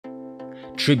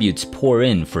Tributes pour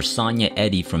in for Sonya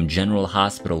Eddy from General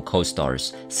Hospital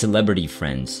Costars, celebrity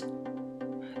friends.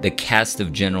 The cast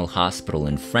of General Hospital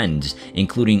and Friends,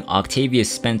 including Octavia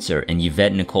Spencer and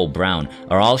Yvette Nicole Brown,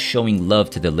 are all showing love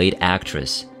to the late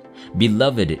actress.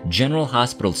 Beloved General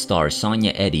Hospital star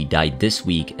Sonya Eddy died this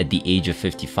week at the age of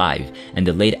 55, and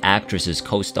the late actress's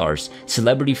co-stars,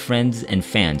 celebrity friends, and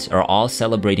fans are all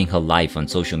celebrating her life on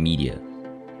social media.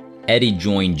 Eddy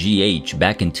joined GH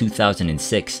back in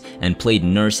 2006 and played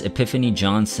Nurse Epiphany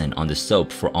Johnson on the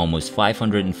soap for almost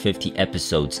 550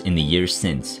 episodes in the years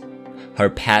since. Her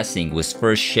passing was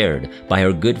first shared by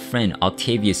her good friend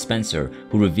Octavia Spencer,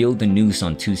 who revealed the news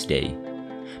on Tuesday.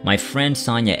 "My friend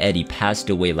Sonya Eddy passed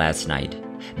away last night.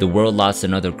 The world lost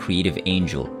another creative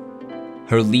angel.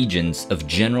 Her legions of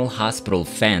General Hospital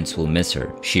fans will miss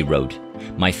her," she wrote.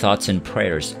 "My thoughts and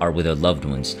prayers are with her loved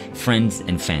ones, friends,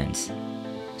 and fans."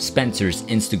 Spencer's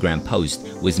Instagram post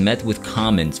was met with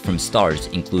comments from stars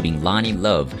including Lonnie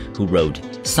Love, who wrote,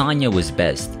 "Sonya was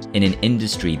best in an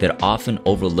industry that often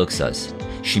overlooks us.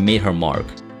 She made her mark.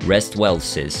 Rest well,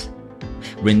 sis."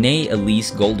 Renee Elise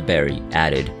Goldberry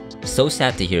added, "So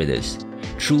sad to hear this.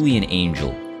 Truly an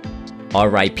angel.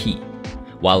 R.I.P."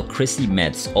 While Chrissy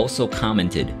Metz also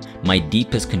commented, "My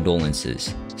deepest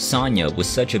condolences. Sonya was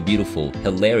such a beautiful,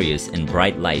 hilarious, and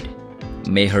bright light.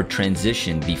 May her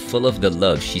transition be full of the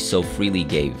love she so freely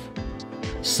gave.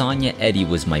 Sonya Eddy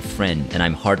was my friend, and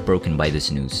I'm heartbroken by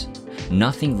this news.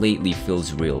 Nothing lately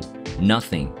feels real.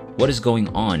 Nothing. What is going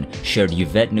on?" shared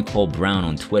Yvette Nicole Brown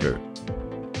on Twitter.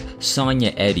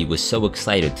 Sonya Eddy was so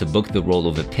excited to book the role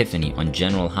of Epiphany on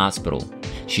General Hospital.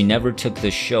 She never took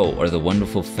the show or the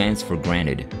wonderful fans for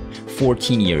granted.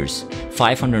 14 years,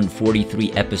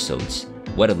 543 episodes.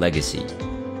 What a legacy.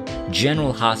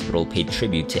 General Hospital paid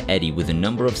tribute to Eddy with a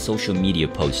number of social media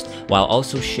posts while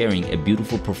also sharing a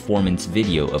beautiful performance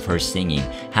video of her singing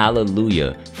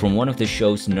Hallelujah from one of the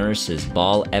show's nurses'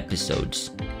 ball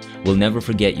episodes. "We'll never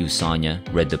forget you, Sonya,"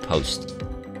 read the post.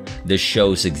 The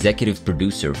show's executive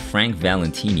producer, Frank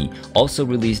Valentini, also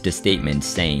released a statement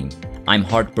saying, "I'm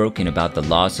heartbroken about the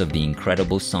loss of the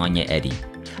incredible Sonya Eddy.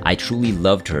 I truly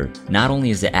loved her, not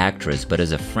only as an actress but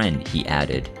as a friend," he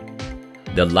added.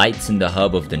 The lights in the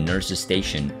hub of the nurse's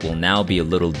station will now be a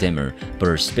little dimmer, but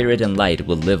her spirit and light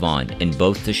will live on in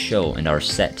both the show and our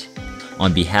set.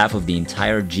 On behalf of the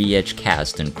entire GH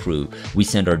cast and crew, we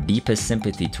send our deepest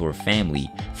sympathy to her family,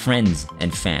 friends,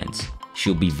 and fans.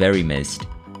 She'll be very missed.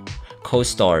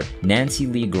 Co-star Nancy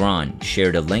Lee Grahn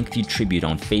shared a lengthy tribute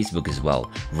on Facebook as well,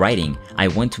 writing, "I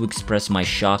want to express my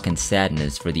shock and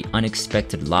sadness for the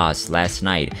unexpected loss last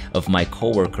night of my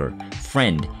coworker,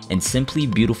 friend, and simply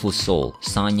beautiful soul,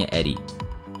 Sonya Eddy.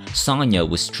 Sonya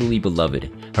was truly beloved.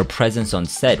 Her presence on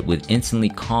set would instantly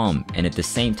calm and at the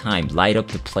same time light up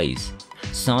the place.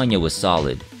 Sonya was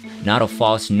solid, not a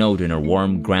false note in her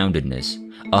warm groundedness.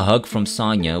 A hug from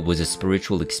Sonya was a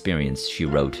spiritual experience," she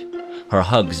wrote. Her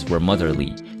hugs were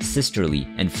motherly, sisterly,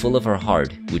 and full of her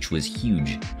heart, which was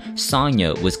huge.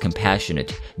 Sonya was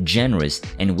compassionate, generous,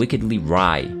 and wickedly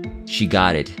wry. She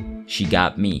got it. She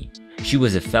got me. She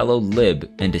was a fellow lib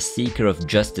and a seeker of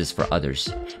justice for others,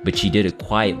 but she did it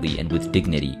quietly and with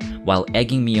dignity, while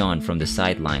egging me on from the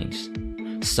sidelines.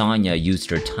 Sonya used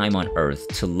her time on earth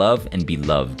to love and be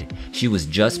loved. She was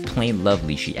just plain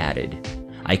lovely," she added.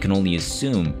 "I can only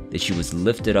assume that she was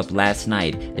lifted up last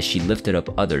night as she lifted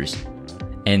up others,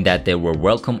 and that there were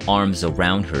welcome arms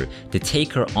around her to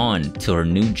take her on to her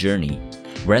new journey.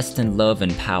 Rest in love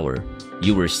and power.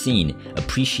 You were seen,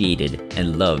 appreciated,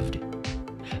 and loved."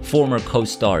 Former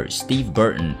co-star Steve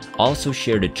Burton also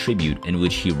shared a tribute in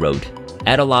which he wrote,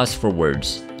 "At a loss for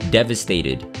words,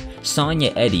 devastated.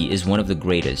 Sonya Eddy is one of the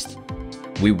greatest.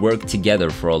 We worked together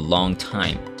for a long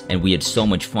time, and we had so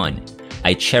much fun.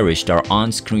 I cherished our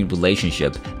on-screen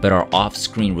relationship, but our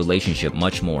off-screen relationship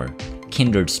much more.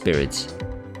 Kindred spirits.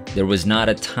 There was not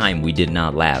a time we did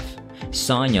not laugh.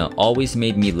 Sonya always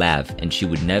made me laugh, and she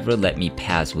would never let me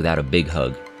pass without a big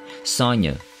hug.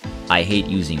 Sonya, I hate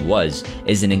using was,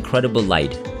 is an incredible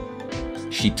light.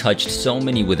 She touched so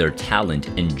many with her talent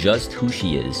and just who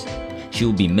she is. She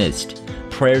will be missed.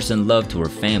 Prayers and love to her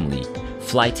family.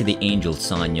 Fly to the angels,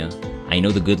 Sonya. I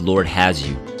know the good Lord has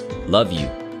you. Love you.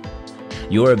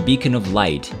 You're a beacon of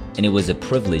light, and it was a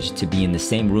privilege to be in the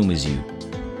same room as you.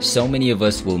 So many of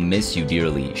us will miss you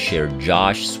dearly," shared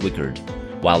Josh Swickard,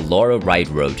 while Laura Wright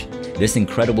wrote, "This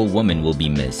incredible woman will be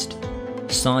missed.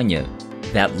 Sonya,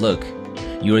 that look,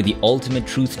 you are the ultimate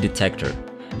truth detector.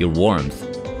 Your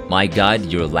warmth, my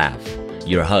God, your laugh,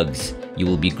 your hugs, you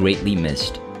will be greatly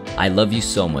missed. I love you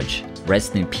so much.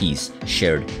 Rest in peace,"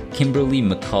 shared Kimberly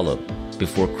McCullough,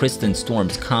 before Kristen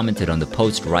Storms commented on the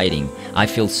post writing, "I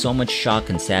feel so much shock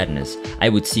and sadness. I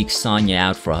would seek Sonya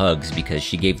out for hugs because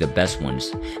she gave the best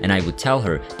ones, and I would tell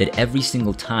her that every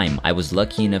single time I was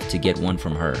lucky enough to get one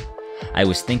from her. I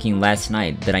was thinking last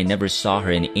night that I never saw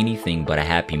her in anything but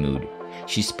a happy mood.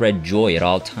 She spread joy at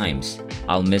all times.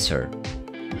 I'll miss her."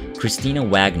 Christina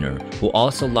Wagner, who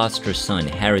also lost her son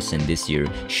Harrison this year,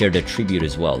 shared a tribute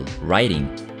as well, writing,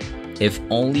 "If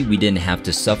only we didn't have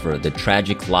to suffer the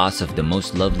tragic loss of the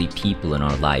most lovely people in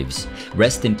our lives.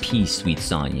 Rest in peace, sweet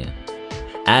Sonya."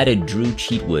 Added Drew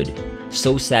Cheatwood,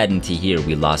 "So saddened to hear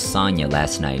we lost Sonya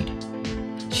last night.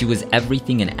 She was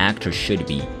everything an actor should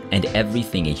be, and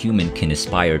everything a human can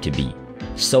aspire to be.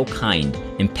 So kind,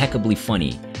 impeccably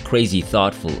funny, crazy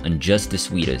thoughtful, and just the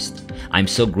sweetest. I'm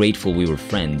so grateful we were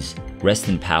friends. Rest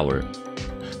in power.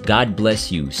 God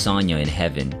bless you, Sonya in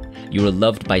heaven. You are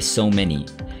loved by so many.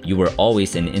 You were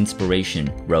always an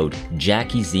inspiration," wrote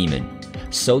Jackie Zeman.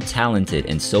 "So talented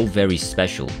and so very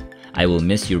special. I will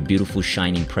miss your beautiful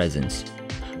shining presence."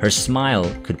 Her smile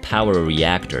could power a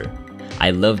reactor. "I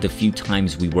loved the few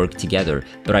times we worked together,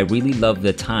 but I really loved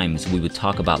the times we would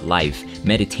talk about life,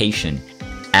 meditation,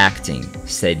 acting,"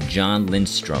 said John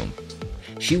Lindstrom.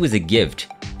 "She was a gift,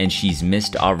 and she's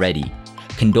missed already.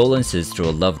 Condolences to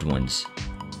her loved ones."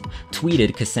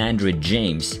 Tweeted Cassandra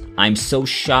James, "I'm so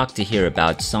shocked to hear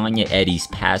about Sonya Eddy's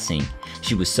passing.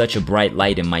 She was such a bright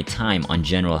light in my time on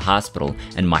General Hospital,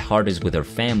 and my heart is with her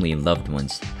family and loved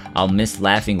ones. I'll miss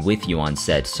laughing with you on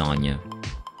set, Sonya."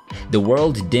 "The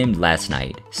world dimmed last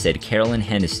night," said Carolyn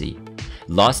Hennessy.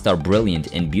 "Lost our brilliant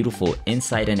and beautiful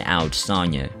inside and out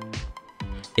Sonya.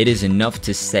 It is enough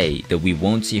to say that we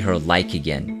won't see her like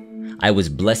again. I was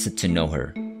blessed to know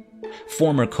her."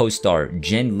 Former co-star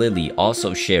Jen Lilly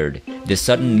also shared, "The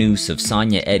sudden news of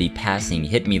Sonya Eddy passing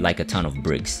hit me like a ton of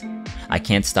bricks. I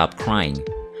can't stop crying.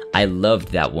 I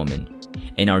loved that woman.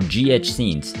 In our GH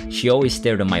scenes, she always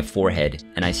stared at my forehead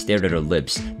and I stared at her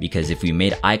lips because if we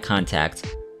made eye contact,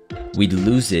 we'd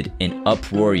lose it in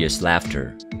uproarious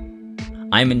laughter.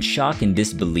 I'm in shock and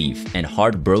disbelief and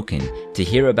heartbroken to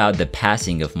hear about the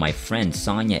passing of my friend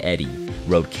Sonya Eddy,"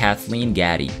 wrote Kathleen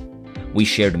Gaddy. "We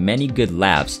shared many good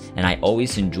laughs and I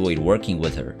always enjoyed working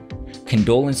with her.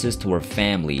 Condolences to her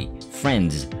family,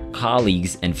 friends,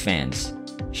 colleagues, and fans.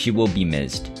 She will be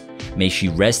missed. May she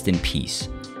rest in peace."